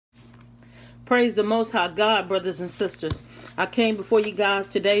Praise the Most High God, brothers and sisters. I came before you guys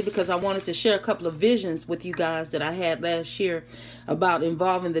today because I wanted to share a couple of visions with you guys that I had last year about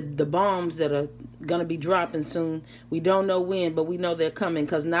involving the bombs that are going to be dropping soon. We don't know when, but we know they're coming,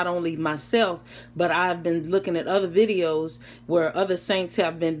 because not only myself, but I've been looking at other videos where other saints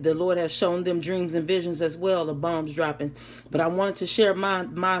have been, the Lord has shown them dreams and visions as well of bombs dropping. But I wanted to share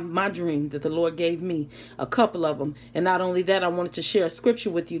my dream that the Lord gave me, a couple of them. And not only that, I wanted to share a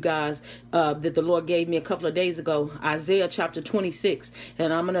scripture with you guys that the Lord gave me a couple of days ago, Isaiah chapter 26.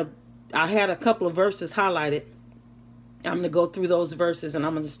 And I had a couple of verses highlighted. I'm going to go through those verses, and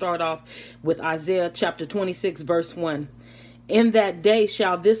I'm going to start off with Isaiah chapter 26, verse 1. In that day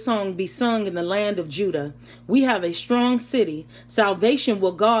shall this song be sung in the land of Judah. We have a strong city. Salvation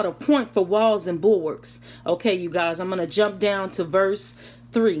will God appoint for walls and bulwarks. Okay, you guys, I'm going to jump down to verse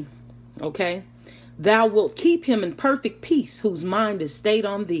 3. Okay. Thou wilt keep him in perfect peace, whose mind is stayed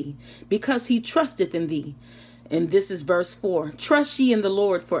on thee, because he trusteth in thee. And this is verse 4. Trust ye in the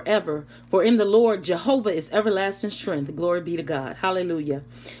Lord forever, for in the Lord Jehovah is everlasting strength. Glory be to God. Hallelujah.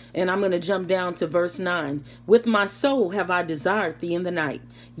 And I'm going to jump down to verse 9. With my soul have I desired thee in the night.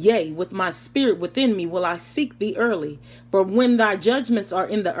 Yea, with my spirit within me will I seek thee early. For when thy judgments are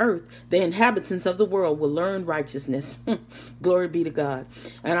in the earth, the inhabitants of the world will learn righteousness. Glory be to God.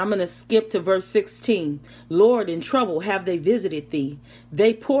 And I'm going to skip to verse 16. Lord, in trouble have they visited thee.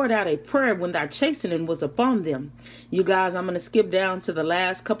 They poured out a prayer when thy chastening was upon them. You guys, I'm going to skip down to the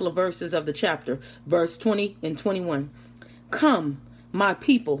last couple of verses of the chapter, verse 20 and 21. Come, my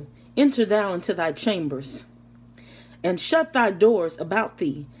people, enter thou into thy chambers, and shut thy doors about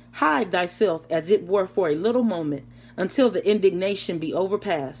thee. Hide thyself as it were for a little moment, until the indignation be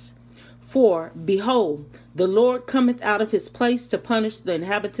overpast. For, behold, the Lord cometh out of his place to punish the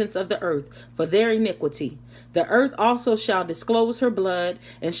inhabitants of the earth for their iniquity. The earth also shall disclose her blood,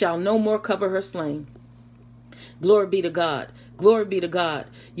 and shall no more cover her slain. Glory be to God. Glory be to God.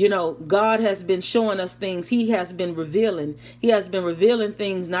 You know, God has been showing us things. He has been revealing. He has been revealing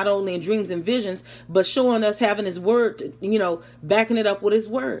things not only in dreams and visions, but showing us, having his word, backing it up with his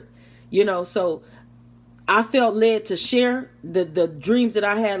word. So I felt led to share the dreams that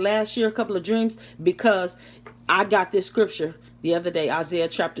I had last year, a couple of dreams, because I got this scripture the other day, Isaiah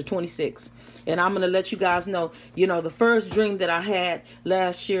chapter 26. And I'm going to let you guys know, the first dream that I had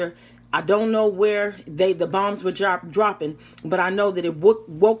last year, I don't know where the bombs were dropping, but I know that it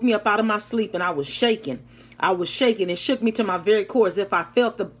woke me up out of my sleep, and I was shaking. I was shaking. It shook me to my very core, as if I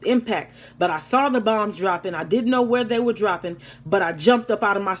felt the impact. But I saw the bombs dropping. I didn't know where they were dropping, but I jumped up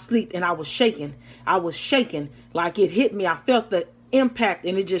out of my sleep, and I was shaking. I was shaking like it hit me. I felt the impact,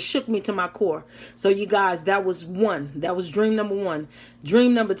 and it just shook me to my core. So you guys, that was one. That was dream number one.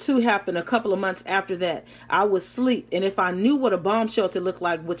 Dream number two happened a couple of months after that. I was asleep, and if I knew what a bomb shelter looked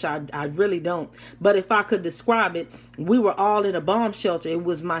like, which I really don't, but if I could describe it, we were all in a bomb shelter. It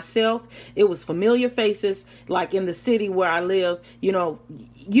was myself. It was familiar faces, like in the city where I live. You know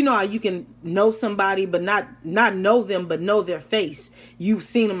how you can know somebody but not know them, but know their face. You've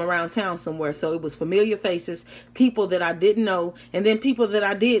seen them around town somewhere. So it was familiar faces, people that I didn't know, and then people that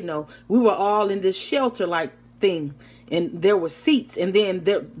I did know. We were all in this shelter like thing, and there were seats, and then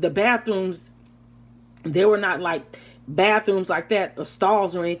the bathrooms, they were not like bathrooms like that or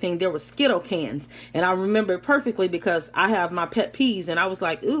stalls or anything. There were Skittle cans, and I remember it perfectly because I have my pet peeves, and I was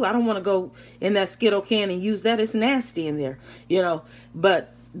like, ooh, I don't want to go in that Skittle can and use that. It's nasty in there,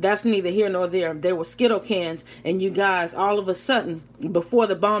 but that's neither here nor there. There were Skittle cans, and you guys, all of a sudden, before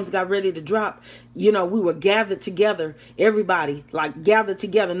the bombs got ready to drop, we were gathered together. Everybody, gathered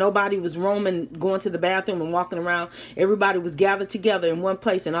together. Nobody was roaming, going to the bathroom and walking around. Everybody was gathered together in one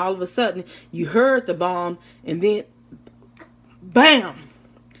place, and all of a sudden, you heard the bomb, and then, bam,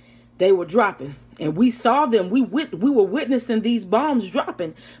 they were dropping. And we saw them. We were witnessing these bombs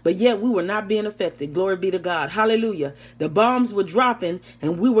dropping, but yet we were not being affected. Glory be to God. Hallelujah. The bombs were dropping,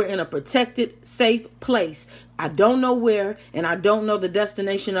 and we were in a protected, safe place. I don't know where, and I don't know the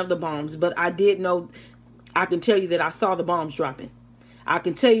destination of the bombs, but I did know, I can tell you that I saw the bombs dropping. I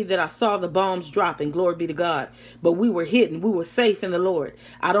can tell you that I saw the bombs dropping. Glory be to God. But we were hidden. We were safe in the Lord.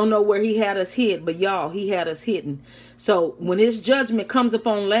 I don't know where he had us hid, but y'all, he had us hidden. So when his judgment comes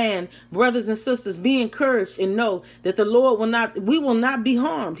upon land, brothers and sisters, be encouraged and know that the Lord we will not be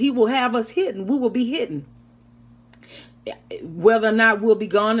harmed. He will have us hidden. We will be hidden. Whether or not we'll be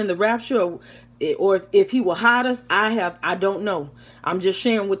gone in the rapture, or if he will hide us, I don't know. I'm just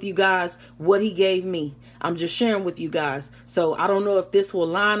sharing with you guys what he gave me. I'm just sharing with you guys. So I don't know if this will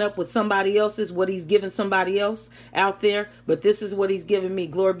line up with somebody else's, what he's giving somebody else out there, but this is what he's giving me.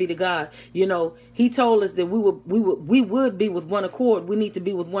 Glory be to God. You know, he told us that we would be with one accord. We need to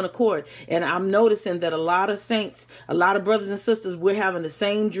be with one accord. And I'm noticing that a lot of saints, a lot of brothers and sisters, we're having the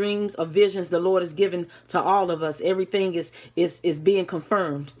same dreams or visions the Lord has given to all of us. Everything is being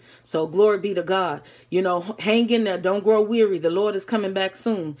confirmed. So glory be to God. You know, hang in there. Don't grow weary. The Lord is coming back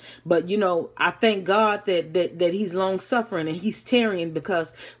soon. But, you know, I thank God that he's long suffering and he's tarrying,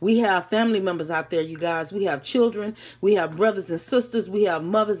 because we have family members out there, you guys. We have children. We have brothers and sisters. We have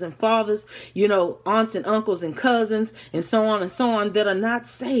mothers and fathers, you know, aunts and uncles and cousins and so on that are not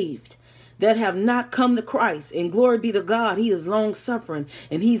saved, that have not come to Christ. And glory be to God, he is long suffering,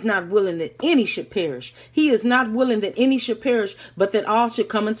 and he's not willing that any should perish. He is not willing that any should perish, but that all should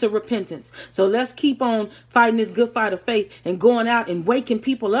come into repentance. So let's keep on fighting this good fight of faith and going out and waking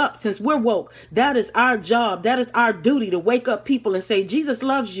people up. Since we're woke, that is our job. That is our duty, to wake up people and say, Jesus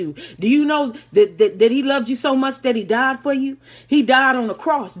loves you. Do you know that he loves you so much that he died for you? He died on the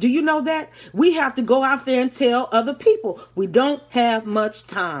cross. Do you know that? We have to go out there and tell other people. We don't have much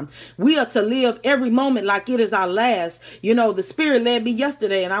time. We are to live every moment like it is our last. You know, the Spirit led me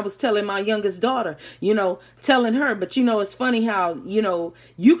yesterday, and I was telling my youngest daughter, you know, telling her, but you know, it's funny how, you know,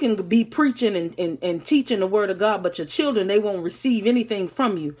 you can be preaching and teaching the word of God, but your children, they won't receive anything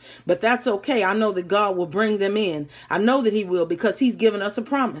from you. But that's okay. I know that God will bring them in. I know that he will, because he's given us a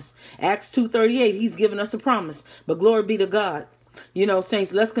promise. Acts 2:38, he's given us a promise. But glory be to God. You know,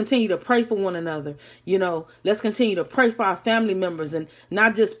 saints, let's continue to pray for one another. You know, let's continue to pray for our family members, and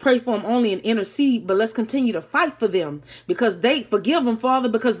not just pray for them only and intercede, but let's continue to fight for them, because they forgive them, Father,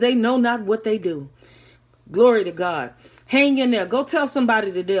 because they know not what they do. Glory to God. Hang in there. Go tell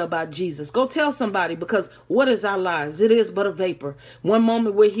somebody today about Jesus. Go tell somebody, because what is our lives? It is but a vapor. One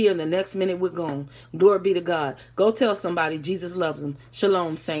moment we're here and the next minute we're gone. Glory be to God. Go tell somebody Jesus loves them.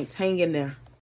 Shalom, saints. Hang in there.